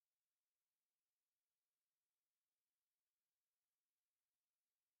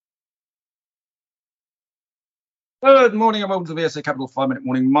Good morning and welcome to the VSA Capital 5-Minute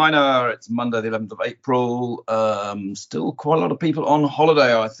Morning Miner. It's Monday, the 11th of April. Still quite a lot of people on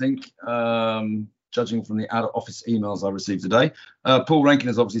holiday, I think, judging from the out-of-office emails I received today. Paul Rankin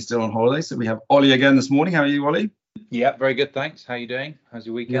is obviously still on holiday, so we have Ollie again this morning. How are you, Ollie? Yeah, very good, thanks. How are you doing? How's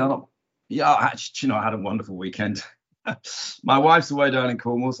your weekend? Yeah, actually, I had a wonderful weekend. My wife's away down in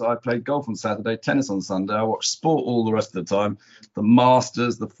Cornwall, so I played golf on Saturday, tennis on Sunday. I watched sport all the rest of the time. The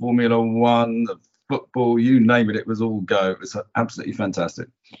Masters, the Formula One, the football, you name it, it was all go. It was absolutely fantastic.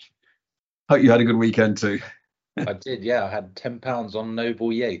 Hope you had a good weekend too. I did, yeah. I had £10 on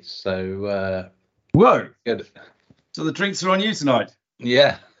Noble Yates, so whoa, good. So the drinks are on you tonight.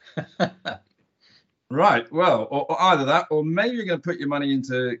 Yeah. Right, well, or either that, or maybe you're going to put your money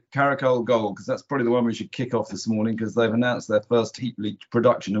into Caracol Gold, because that's probably the one we should kick off this morning, because they've announced their first heap leach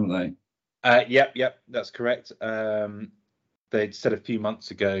production, haven't they? Yep, that's correct. They'd said a few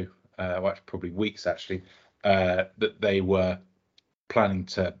months ago, probably weeks actually, that they were planning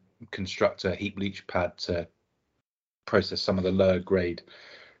to construct a heap leach pad to process some of the lower grade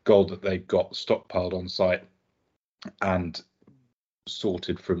gold that they've got stockpiled on site and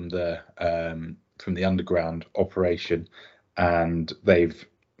sorted from the underground operation, and they've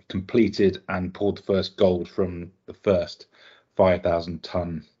completed and poured the first gold from the first 5,000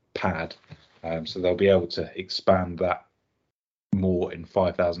 ton pad. So they'll be able to expand that more in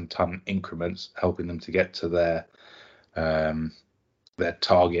 5,000 ton increments, helping them to get to their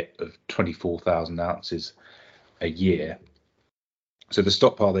target of 24,000 ounces a year. So the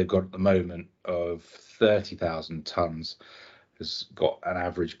stockpile they've got at the moment of 30,000 tons has got an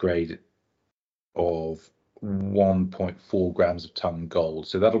average grade of 1.4 grams of ton gold.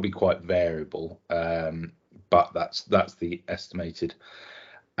 So that'll be quite variable, but that's the estimated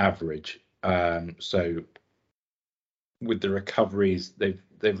average. So with the recoveries, they've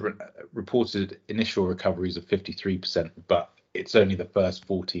reported initial recoveries of 53%, but it's only the first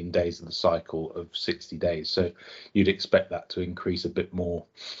 14 days of the cycle of 60 days. So you'd expect that to increase a bit more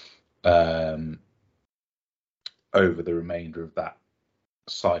over the remainder of that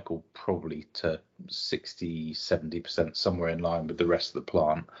cycle, probably to 60-70%, somewhere in line with the rest of the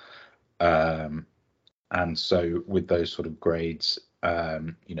plant. And so with those sort of grades,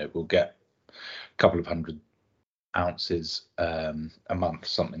 we'll get a couple of hundred ounces a month,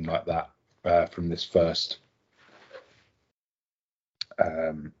 something like that, from this first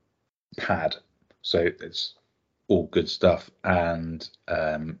pad. So it's all good stuff, and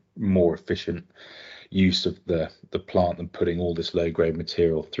more efficient use of the plant than putting all this low grade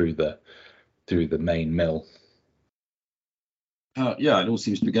material through the main mill. Yeah, it all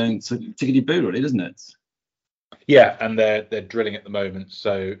seems to be going tickety-boo, really, doesn't it? Yeah, and they're drilling at the moment.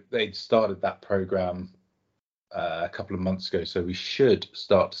 So they started that program a couple of months ago. So we should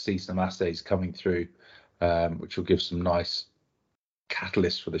start to see some assays coming through, which will give some nice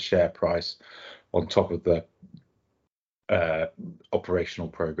catalyst for the share price on top of the operational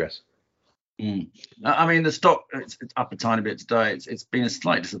progress. I mean, the stock, it's up a tiny bit today. It's been a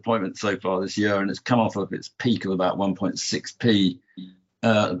slight disappointment so far this year, and it's come off of its peak of about 1.6p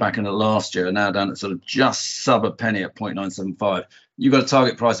back in the last year, now down at sort of just sub a penny at 0.975. You've got a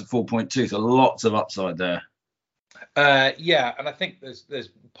target price of 4.2, so lots of upside there. Yeah, and I think there's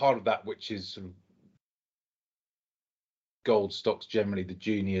part of that which is sort of gold stocks generally. The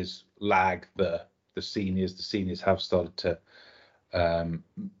juniors lag the seniors. The seniors have started to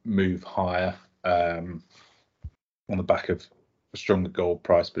move higher on the back of a stronger gold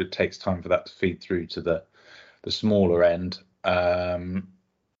price, but it takes time for that to feed through to the smaller end. And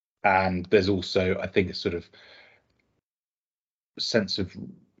there's also, I think, a sort of sense of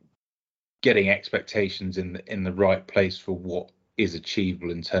getting expectations in the right place for what is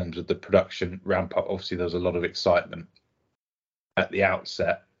achievable in terms of the production ramp up. Obviously, there's a lot of excitement at the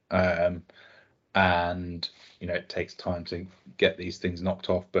outset, and it takes time to get these things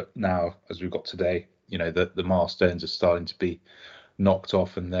knocked off. But now, as we've got today, the milestones are starting to be knocked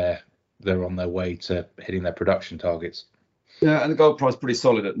off, and they're on their way to hitting their production targets. Yeah, and the gold price pretty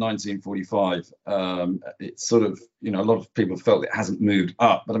solid at 1945. It's sort of, a lot of people felt it hasn't moved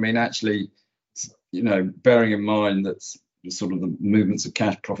up, but I mean, actually, bearing in mind that sort of the movements of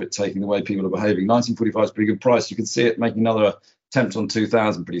cash profit taking the way people are behaving, 1945 is a pretty good price. You can see it making another attempt on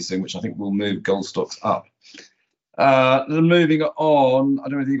 2000 pretty soon, which I think will move gold stocks up. Moving on, I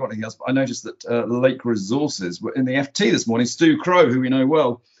don't know if you've got anything else, but I noticed that Lake Resources were in the FT this morning. Stu Crow, who we know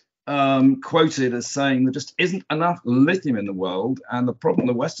well, quoted as saying there just isn't enough lithium in the world, and the problem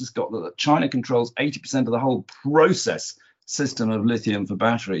the West has got that China controls 80% of the whole process system of lithium for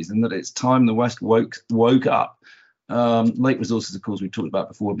batteries, and that it's time the West woke up. Lake Resources, of course, we talked about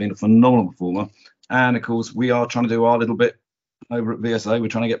before, being a phenomenal performer, And of course, we are trying to do our little bit over at VSA. We're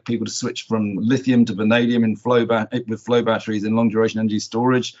trying to get people to switch from lithium to vanadium with flow batteries in long duration energy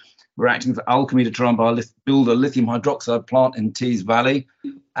storage. We're acting for Alchemy to try and build a lithium hydroxide plant in Tees Valley.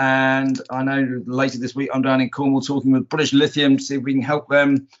 And I know later this week I'm down in Cornwall talking with British Lithium to see if we can help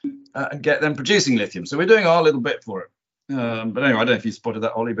them and get them producing lithium. So we're doing our little bit for it. But anyway, I don't know if you spotted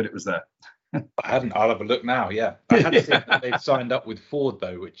that, Ollie, but it was there. I hadn't. I'll have a look now. Yeah, I hadn't seen that they've signed up with Ford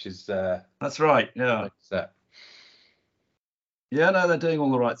though, which is that's right. Yeah. Yeah, no, they're doing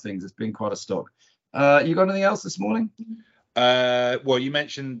all the right things. It's been quite a stock. You got anything else this morning? Well, you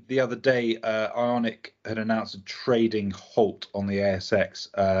mentioned the other day Ionic had announced a trading halt on the ASX.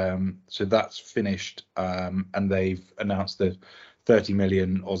 So that's finished, and they've announced the 30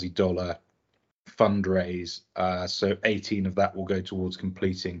 million Aussie dollar fundraise. So 18 of that will go towards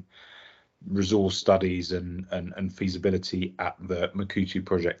completing resource studies and feasibility at the Makuutu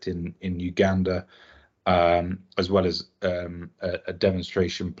project in Uganda, as well as a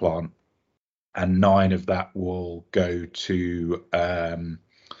demonstration plant. And 9 of that will go to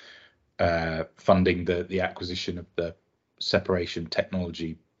funding the acquisition of the separation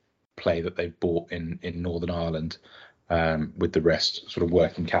technology play that they've bought in Northern Ireland, with the rest sort of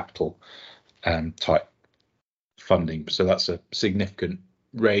working capital type funding. So that's a significant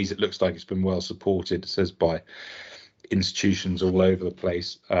raise. It looks like it's been well supported, it says, by institutions all over the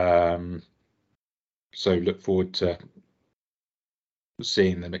place. So look forward to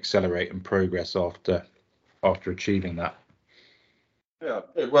seeing them accelerate and progress after achieving that. Yeah,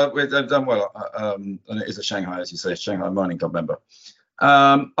 well, they've done well, and it is a Shanghai, as you say, Shanghai Mining Club member.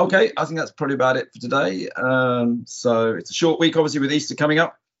 Okay, I think that's probably about it for today. So it's a short week, obviously, with Easter coming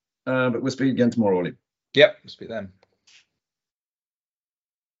up, but we'll speak again tomorrow, Ollie. Yep, we'll speak then.